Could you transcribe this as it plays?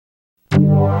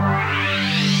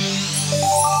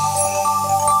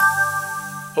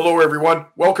Hello everyone,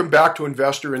 welcome back to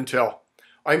InvestorIntel.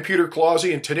 I'm Peter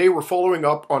Clausi, and today we're following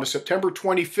up on a September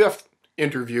 25th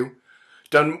interview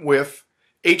done with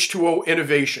H2O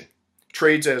Innovation.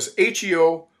 Trades as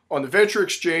HEO on the Venture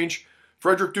Exchange.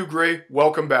 Frédéric Dugré,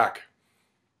 welcome back.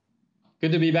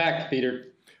 Good to be back, Peter.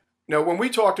 Now, when we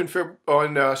talked on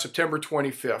September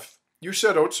 25th, you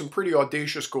set out some pretty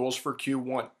audacious goals for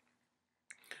Q1.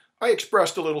 I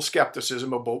expressed a little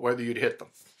skepticism about whether you'd hit them.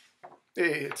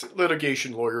 It's a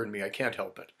litigation lawyer in me, I can't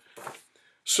help it.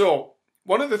 So,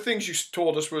 one of the things you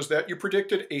told us was that you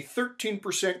predicted a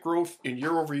 13% growth in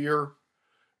year-over-year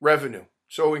revenue.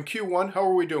 So in Q1, how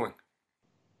are we doing?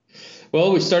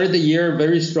 Well, we started the year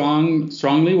very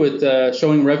strongly with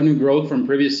showing revenue growth from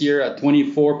previous year at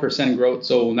 24% growth.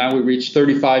 So now we reached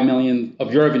 35 million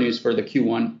of revenues for the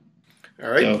Q1. All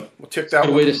right, so we'll tick that one.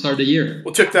 Good way to start the year.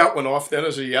 We'll tick that one off then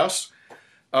as a yes.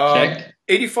 Check.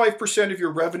 85% of your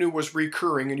revenue was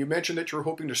recurring, and you mentioned that you're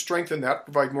hoping to strengthen that,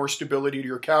 provide more stability to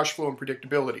your cash flow and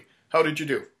predictability. How did you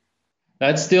do?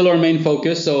 That's still our main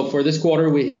focus. So for this quarter,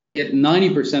 we hit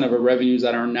 90% of our revenues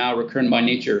that are now recurrent by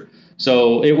nature.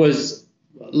 So it was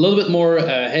a little bit more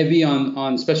heavy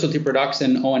on specialty products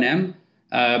and O&M,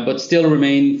 but still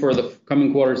remain for the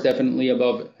coming quarters definitely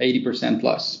above 80%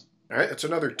 plus. All right, that's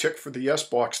another tick for the yes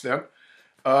box then.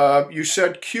 You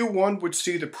said Q1 would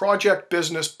see the project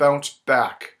business bounce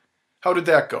back. How did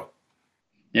that go?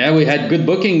 Yeah, we had good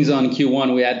bookings on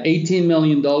Q1. We had $18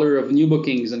 million of new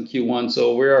bookings in Q1.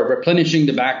 So we are replenishing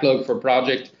the backlog for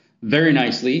project very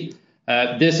nicely.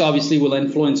 This obviously will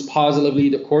influence positively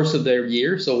the course of their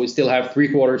year. So we still have 3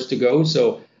 quarters to go.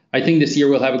 So I think this year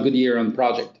we'll have a good year on the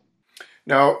project.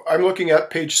 Now, I'm looking at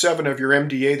page 7 of your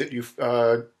MDA that you've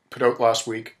put out last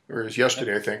week, or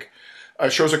yesterday, I think.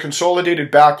 Shows a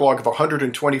consolidated backlog of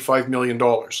 $125 million.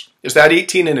 Is that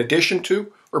 18 in addition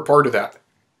to or part of that?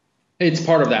 It's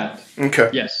part of that. Okay.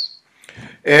 Yes.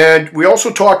 And we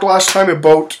also talked last time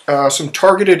about some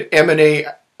targeted M&A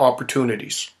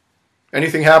opportunities.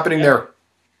 Anything happening there?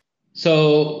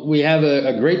 So we have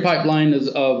a great pipeline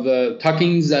of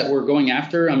tuck-ins that we're going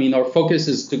after. I mean, our focus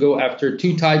is to go after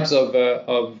 2 types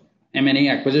of M&A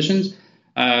acquisitions,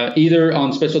 either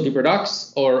on specialty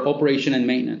products or operation and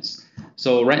maintenance.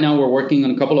 So right now we're working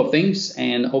on a couple of things,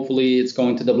 and hopefully it's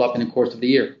going to develop in the course of the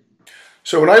year.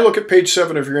 So when I look at page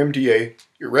 7 of your MDA,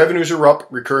 your revenues are up,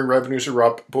 recurring revenues are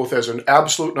up, both as an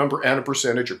absolute number and a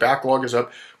percentage. Your backlog is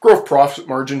up, gross profit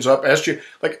margins up.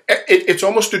 It's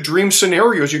almost a dream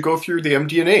scenario as you go through the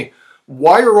MD&A.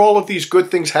 Why are all of these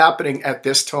good things happening at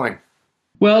this time?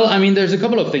 Well, I mean, there's a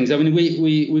couple of things. I mean,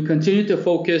 we continue to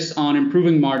focus on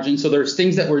improving margins. So there's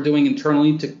things that we're doing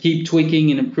internally to keep tweaking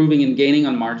and improving and gaining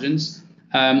on margins.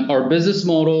 Our business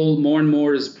model more and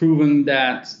more is proving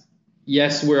that,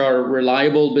 yes, we are a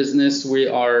reliable business. We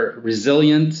are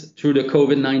resilient through the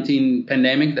COVID-19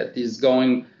 pandemic that is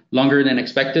going longer than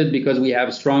expected because we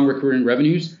have strong recurring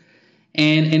revenues.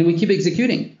 And we keep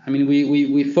executing. I mean,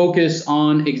 we focus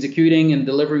on executing and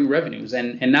delivering revenues.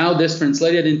 And now this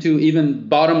translated into even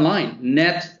bottom line,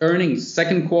 net earnings,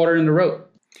 2nd quarter in a row.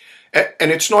 And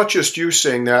it's not just you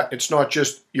saying that. It's not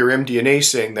just your MD&A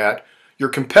saying that. Your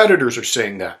competitors are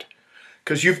saying that.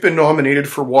 Because you've been nominated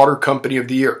for Water Company of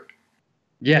the Year.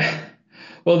 Yeah.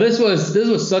 Well, this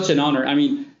was such an honor. I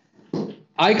mean,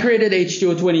 I created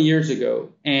H2O 20 years ago,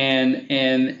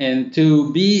 and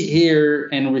to be here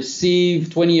and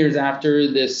receive 20 years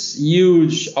after this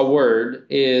huge award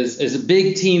is a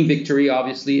big team victory.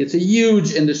 Obviously, it's a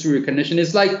huge industry recognition.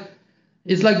 It's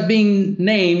like being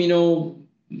named,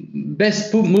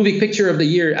 best movie picture of the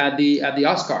year at the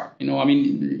Oscar. I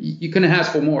mean, you couldn't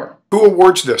ask for more. Who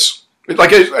awards this?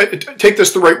 Take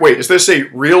this the right way. Is this a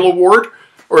real award,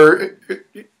 or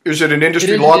is it an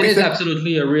industry lobby thing? It is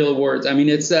absolutely a real award. I mean,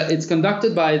 it's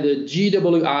conducted by the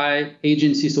GWI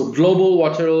agency, so Global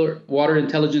Water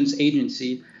Intelligence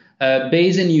Agency,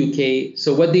 based in UK.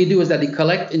 So what they do is that they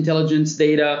collect intelligence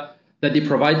data that they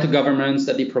provide to governments,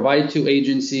 that they provide to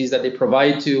agencies, that they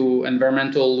provide to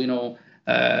environmental,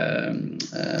 and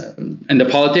the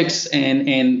politics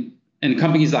and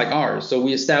companies like ours. So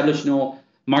we establish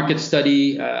market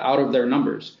study out of their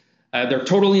numbers. They're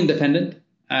totally independent.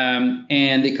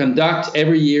 And they conduct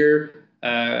every year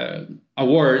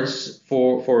awards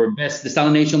for best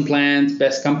desalination plant,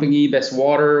 best company, best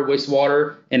water,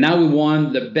 wastewater. And now we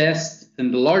won the best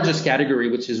in the largest category,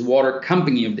 which is Water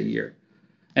Company of the Year.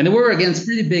 And they were against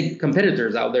pretty big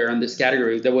competitors out there in this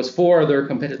category. There was 4 other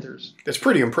competitors. That's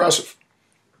pretty impressive.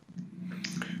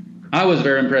 I was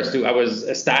very impressed too. I was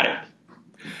ecstatic.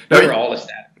 They were all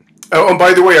ecstatic. Oh, and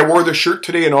by the way, I wore this shirt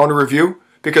today in honor of you,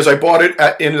 because I bought it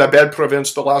in La Belle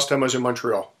Province the last time I was in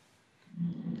Montreal.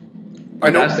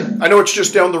 Fantastic. I know it's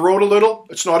just down the road a little.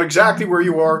 It's not exactly where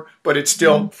you are, but it's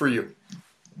still for you.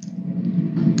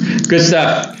 Good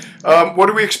stuff. What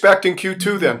do we expect in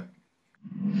Q2 then?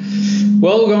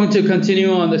 Well, we're going to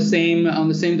continue on the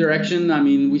same direction. I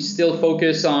mean, we still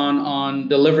focus on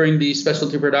delivering these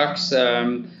specialty products.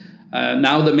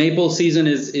 Now the maple season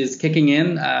is kicking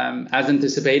in as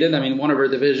anticipated. I mean, one of our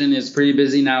division is pretty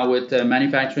busy now with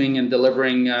manufacturing and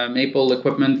delivering maple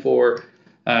equipment for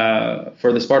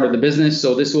this part of the business.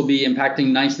 So this will be impacting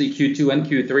nicely Q2 and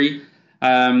Q3.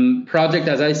 Project,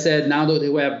 as I said, now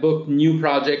that we have booked new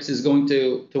projects, is going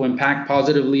to impact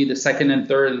positively the second and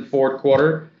third and fourth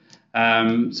quarter.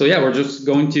 So yeah, we're just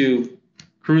going to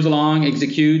cruise along,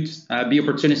 execute, be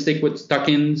opportunistic with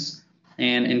tuck-ins,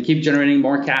 and keep generating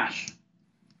more cash.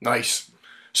 Nice.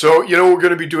 So, you know, we're going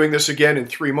to be doing this again in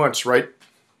 3 months, right?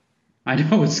 I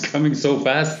know, it's coming so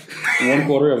fast. One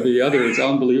quarter of the other. It's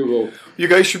unbelievable. You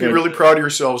guys should be really proud of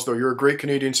yourselves, though. You're a great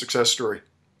Canadian success story.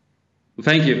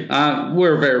 Thank you.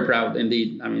 We're very proud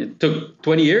indeed. I mean, it took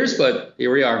 20 years, but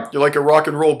here we are. You're like a rock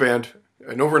and roll band.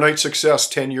 An overnight success,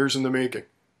 10 years in the making.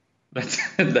 That's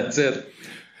it.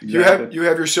 Exactly. You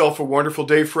have yourself a wonderful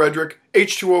day, Frédéric.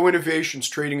 H2O Innovations,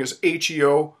 trading as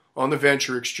HEO on the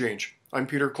Venture Exchange. I'm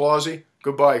Peter Clausi.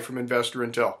 Goodbye from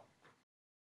InvestorIntel.